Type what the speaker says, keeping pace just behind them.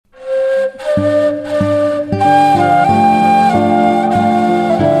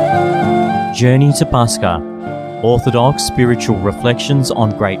Journey to Pascha, Orthodox Spiritual Reflections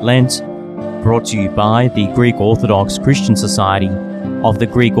on Great Lent, brought to you by the Greek Orthodox Christian Society of the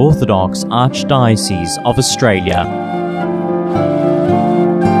Greek Orthodox Archdiocese of Australia.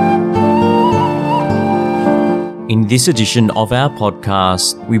 In this edition of our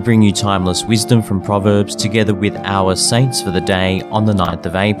podcast, we bring you timeless wisdom from Proverbs together with our saints for the day on the 9th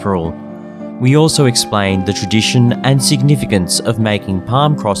of April. We also explain the tradition and significance of making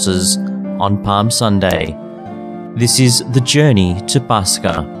palm crosses on Palm Sunday. This is the Journey to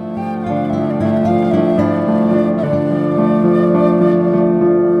Pascha.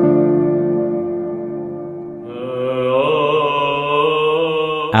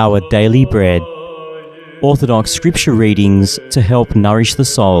 Our Daily Bread. Orthodox scripture readings to help nourish the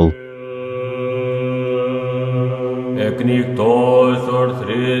soul. Εκνικτός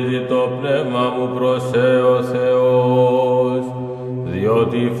ορθρίζει το πνεύμα μου προς ο Θεός,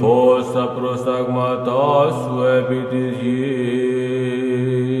 διότι φως τα προστάγματά σου επί της γης.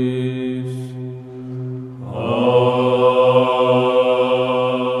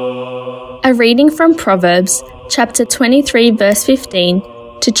 A reading from Proverbs, chapter 23, verse 15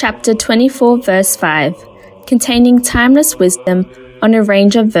 to chapter 24, verse 5, containing timeless wisdom on a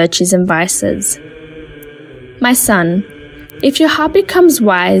range of virtues and vices. My son, if your heart becomes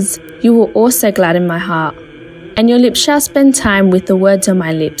wise, you will also gladden my heart, and your lips shall spend time with the words of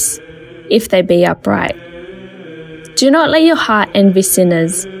my lips, if they be upright. Do not let your heart envy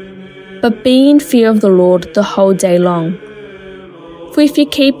sinners, but be in fear of the Lord the whole day long. For if you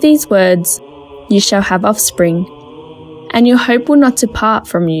keep these words, you shall have offspring, and your hope will not depart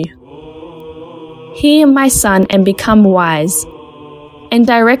from you. Hear, my son, and become wise, and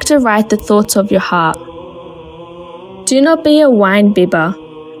direct aright the thoughts of your heart. Do not be a wine bibber,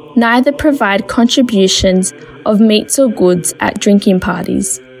 neither provide contributions of meats or goods at drinking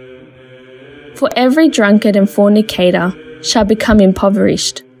parties. For every drunkard and fornicator shall become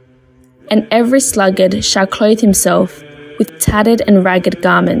impoverished, and every sluggard shall clothe himself with tattered and ragged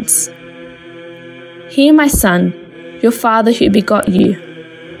garments. Hear, my son, your father who begot you,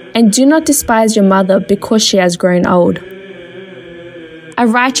 and do not despise your mother because she has grown old. A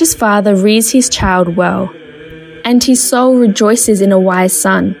righteous father rears his child well, and his soul rejoices in a wise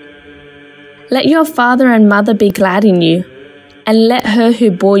son. Let your father and mother be glad in you, and let her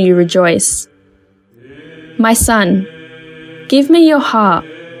who bore you rejoice. My son, give me your heart,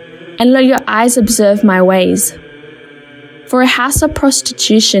 and let your eyes observe my ways. For a house of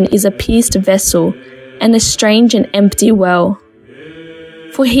prostitution is a pierced vessel, and a strange and empty well.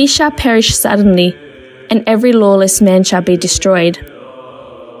 For he shall perish suddenly, and every lawless man shall be destroyed.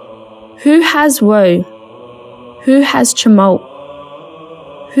 Who has woe? Who has tumult?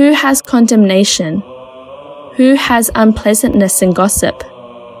 Who has condemnation? Who has unpleasantness and gossip?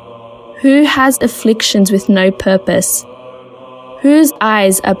 Who has afflictions with no purpose? Whose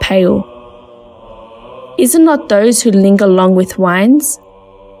eyes are pale? Is it not those who linger long with wines?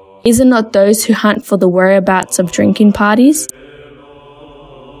 Is it not those who hunt for the whereabouts of drinking parties?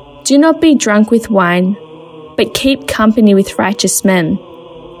 Do not be drunk with wine, but keep company with righteous men,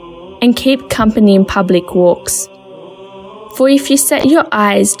 and keep company in public walks. For if you set your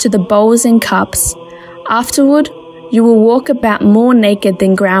eyes to the bowls and cups, afterward you will walk about more naked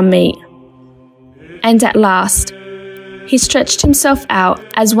than ground meat. And at last, he stretched himself out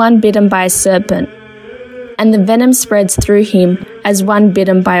as one bitten by a serpent, and the venom spreads through him as one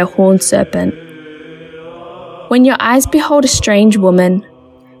bitten by a horned serpent. When your eyes behold a strange woman,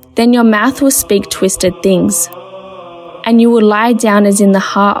 then your mouth will speak twisted things, and you will lie down as in the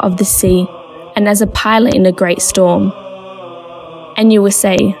heart of the sea, and as a pilot in a great storm. And you will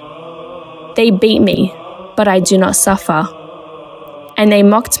say, they beat me, but I do not suffer, and they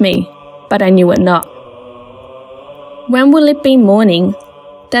mocked me, but I knew it not. When will it be morning,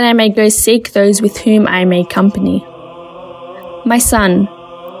 that I may go seek those with whom I may company? My son,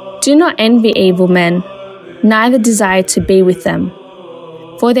 do not envy evil men, neither desire to be with them.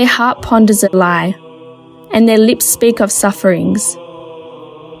 For their heart ponders a lie, and their lips speak of sufferings.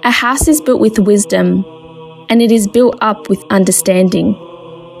 A house is built with wisdom, and it is built up with understanding.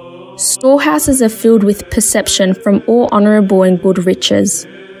 Storehouses are filled with perception from all honourable and good riches.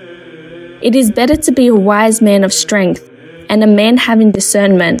 It is better to be a wise man of strength and a man having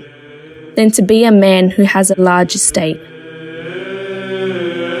discernment than to be a man who has a large estate.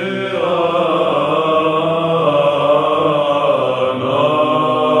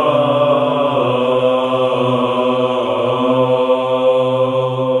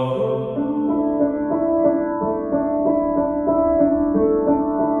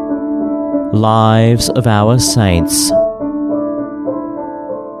 Lives of our Saints.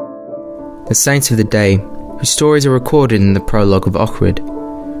 The saints of the day, whose stories are recorded in the prologue of Ohrid.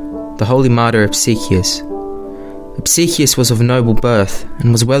 The holy martyr Apicius. Apicius was of noble birth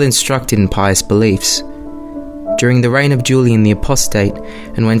and was well instructed in pious beliefs. During the reign of Julian the Apostate,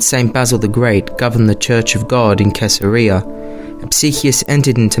 and when Saint Basil the Great governed the Church of God in Caesarea, Apicius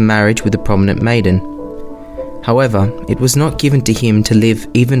entered into marriage with a prominent maiden. However, it was not given to him to live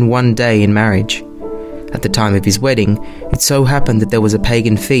even one day in marriage. At the time of his wedding, it so happened that there was a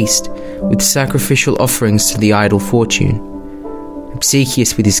pagan feast with sacrificial offerings to the idol Fortune.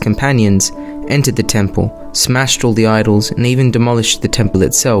 Apicius with his companions entered the temple, smashed all the idols, and even demolished the temple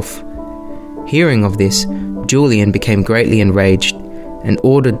itself. Hearing of this, Julian became greatly enraged and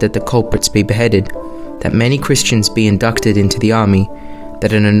ordered that the culprits be beheaded, that many Christians be inducted into the army,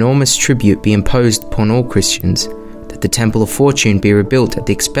 that an enormous tribute be imposed upon all Christians, that the temple of Fortune be rebuilt at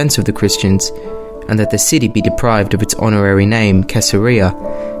the expense of the Christians, and that the city be deprived of its honorary name, Caesarea,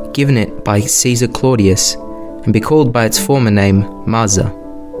 given it by Caesar Claudius, and be called by its former name, Marza.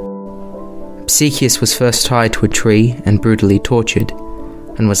 Apicius was first tied to a tree and brutally tortured,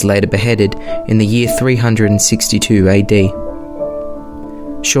 and was later beheaded in the year 362 AD.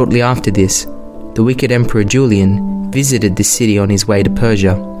 Shortly after this, the wicked Emperor Julian visited the city on his way to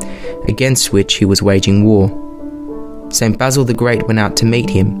Persia, against which he was waging war. Saint Basil the Great went out to meet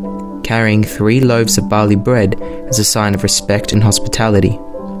him, carrying 3 loaves of barley bread as a sign of respect and hospitality.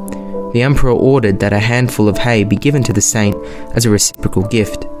 The emperor ordered that a handful of hay be given to the saint as a reciprocal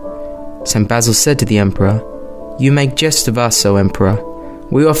gift. Saint Basil said to the emperor, "You make jest of us, O emperor.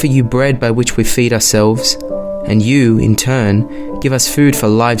 We offer you bread by which we feed ourselves, and you, in turn, give us food for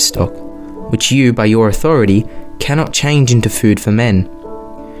livestock, which you, by your authority, cannot change into food for men."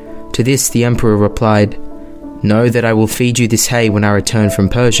 To this the emperor replied, "Know that I will feed you this hay when I return from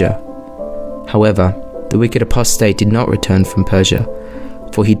Persia." However, the wicked apostate did not return from Persia,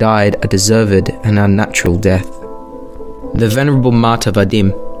 for he died a deserved and unnatural death. The venerable martyr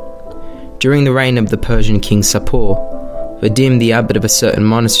Vadim. During the reign of the Persian king Sapor, Vadim, the abbot of a certain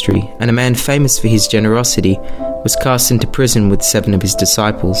monastery, and a man famous for his generosity, was cast into prison with 7 of his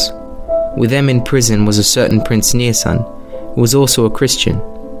disciples. With them in prison was a certain Prince Nirsan, who was also a Christian.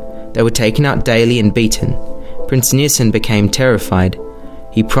 They were taken out daily and beaten. Prince Nirsan became terrified.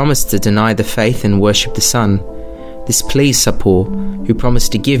 He promised to deny the faith and worship the sun. This pleased Sapor, who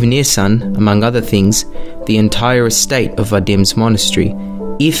promised to give Nirsan, among other things, the entire estate of Vadim's monastery,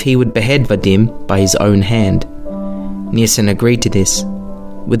 if he would behead Vadim by his own hand. Nirsan agreed to this.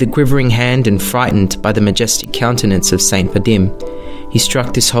 With a quivering hand and frightened by the majestic countenance of Saint Vadim, he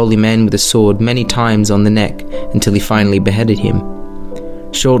struck this holy man with a sword many times on the neck until he finally beheaded him.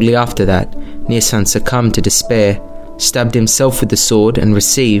 Shortly after that, Nirsan succumbed to despair, stabbed himself with the sword, and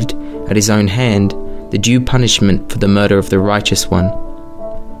received, at his own hand, the due punishment for the murder of the righteous one.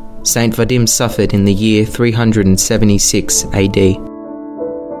 Saint Vadim suffered in the year 376 AD.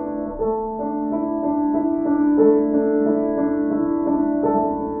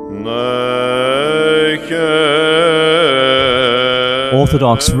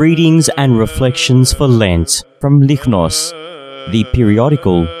 Orthodox readings and reflections for Lent from Lichnos, the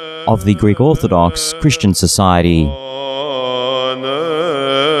periodical of the Greek Orthodox Christian Society.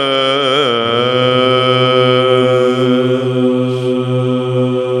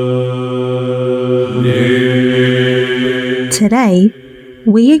 Today,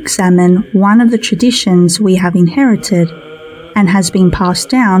 we examine one of the traditions we have inherited and has been passed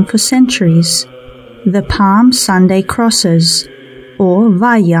down for centuries, the Palm Sunday crosses, or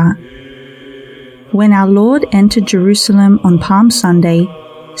Vaya. When our Lord entered Jerusalem on Palm Sunday,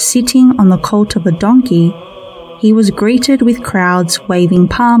 sitting on the colt of a donkey, he was greeted with crowds waving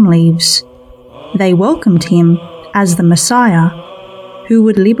palm leaves. They welcomed him as the Messiah, who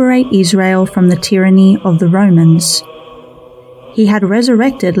would liberate Israel from the tyranny of the Romans. He had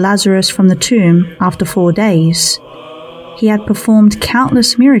resurrected Lazarus from the tomb after 4 days. He had performed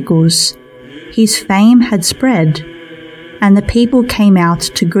countless miracles. His fame had spread, and the people came out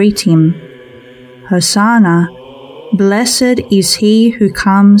to greet him. Hosanna! Blessed is he who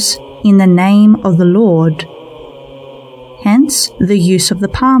comes in the name of the Lord. Hence the use of the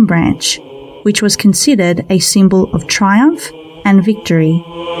palm branch, which was considered a symbol of triumph and victory.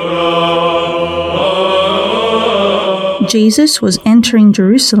 Jesus was entering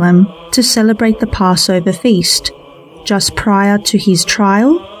Jerusalem to celebrate the Passover feast, just prior to his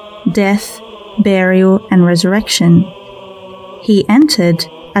trial, death, burial, and resurrection. He entered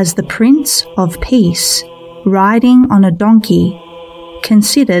as the Prince of Peace, riding on a donkey,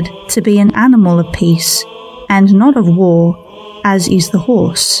 considered to be an animal of peace and not of war, as is the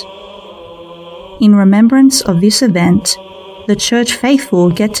horse. In remembrance of this event, the church faithful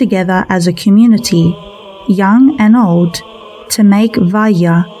get together as a community, young and old, to make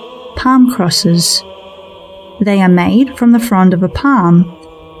vaya, palm crosses. They are made from the frond of a palm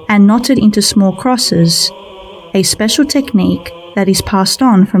and knotted into small crosses, a special technique that is passed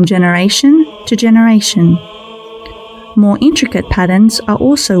on from generation to generation. More intricate patterns are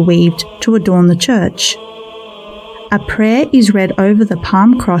also weaved to adorn the church. A prayer is read over the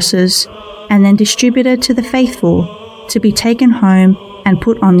palm crosses and then distributed to the faithful to be taken home and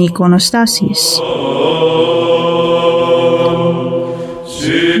put on the ikonostasis.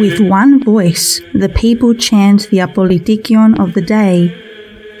 With one voice, the people chant the Apolitikion of the day.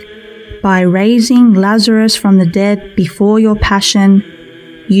 By raising Lazarus from the dead before your passion,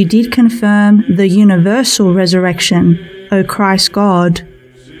 you did confirm the universal resurrection, O Christ God.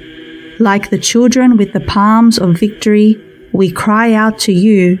 Like the children with the palms of victory, we cry out to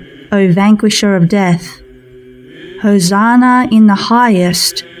you, O vanquisher of death. Hosanna in the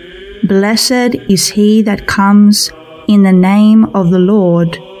highest. Blessed is he that comes in the name of the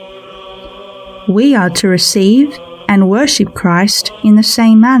Lord. We are to receive and worship Christ in the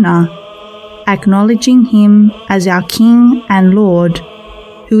same manner, acknowledging him as our King and Lord,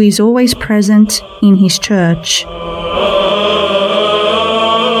 who is always present in his church.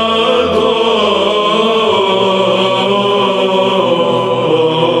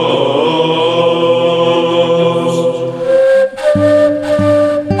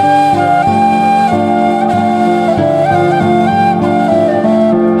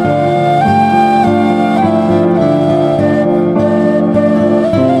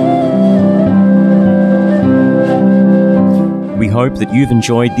 Hope that you've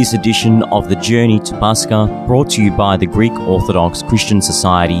enjoyed this edition of The Journey to Pascha, brought to you by the Greek Orthodox Christian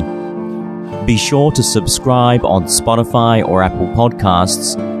Society. Be sure to subscribe on Spotify or Apple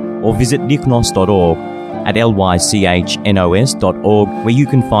Podcasts, or visit lychnos.org at lychnos.org, where you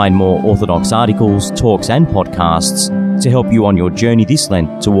can find more Orthodox articles, talks and podcasts to help you on your journey this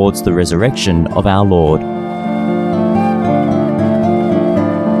Lent towards the resurrection of our Lord.